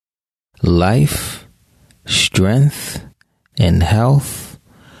life, strength, and health,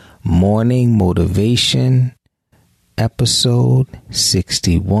 morning motivation, episode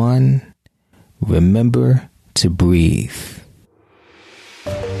 61. Remember to breathe.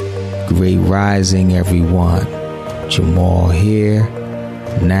 Great rising, everyone. Jamal here,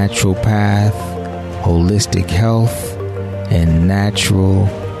 naturopath, holistic health, and natural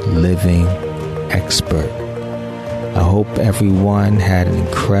living expert. I hope everyone had an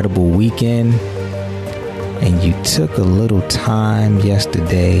incredible weekend and you took a little time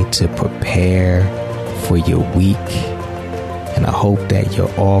yesterday to prepare for your week. And I hope that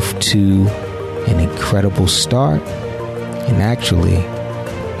you're off to an incredible start. And actually,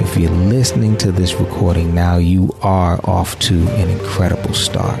 if you're listening to this recording now, you are off to an incredible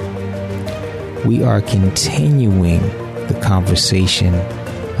start. We are continuing the conversation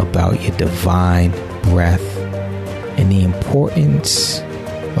about your divine breath and the importance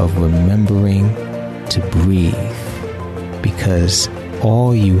of remembering to breathe, because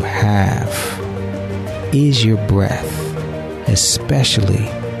all you have is your breath, especially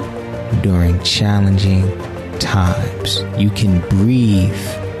during challenging times. You can breathe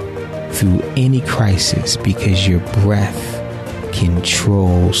through any crisis because your breath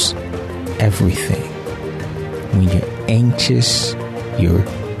controls everything. When you're anxious, your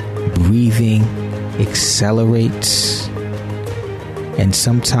breathing accelerates, and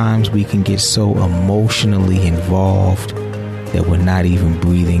sometimes we can get so emotionally involved that we're not even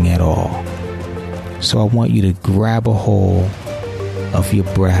breathing at all. So I want you to grab a hold of your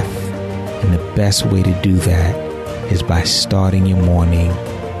breath, and the best way to do that is by starting your morning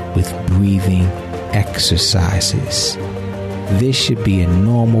with breathing exercises. This should be a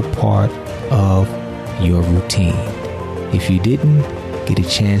normal part of your routine. If you didn't get a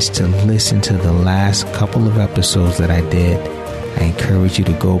chance to listen to the last couple of episodes that I did, I encourage you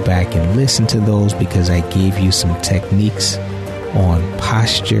to go back and listen to those, because I gave you some techniques on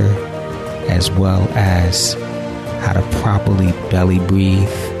posture as well as how to properly belly breathe.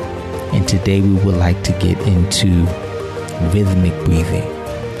 And today we would like to get into rhythmic breathing.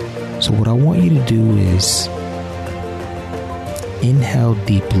 So what I want you to do is inhale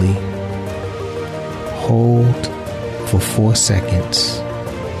deeply, hold for 4 seconds,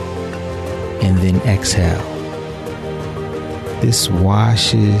 and then exhale. This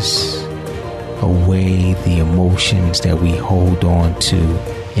washes away the emotions that we hold on to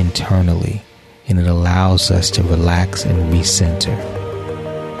internally, and it allows us to relax and recenter.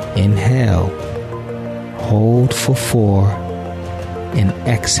 Inhale, hold for 4, and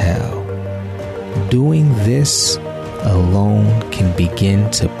exhale. Doing this alone can begin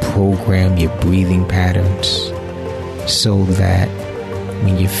to program your breathing patterns so that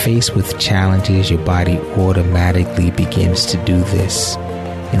when you're faced with challenges, your body automatically begins to do this,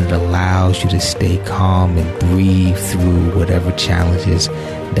 and it allows you to stay calm and breathe through whatever challenges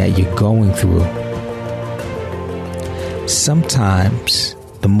that you're going through. Sometimes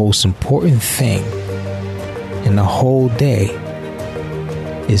the most important thing in the whole day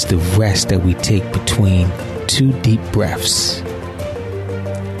is the rest that we take between 2 deep breaths.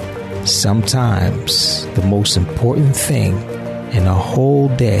 Sometimes the most important thing in a whole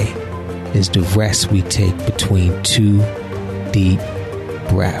day is the rest we take between 2 deep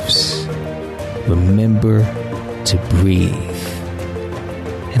breaths. Remember to breathe.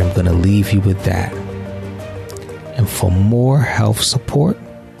 And I'm going to leave you with that. And for more health support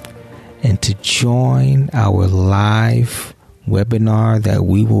and to join our live webinar that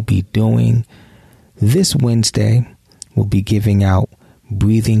we will be doing this Wednesday, we'll be giving out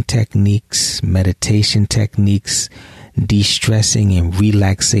breathing techniques, meditation techniques, de-stressing and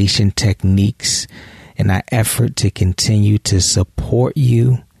relaxation techniques in our effort to continue to support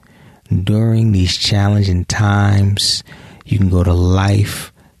you during these challenging times. You can go to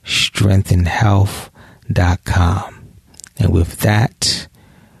lifestrengthandhealth.com. And with that,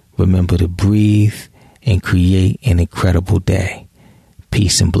 remember to breathe and create an incredible day.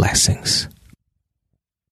 Peace and blessings.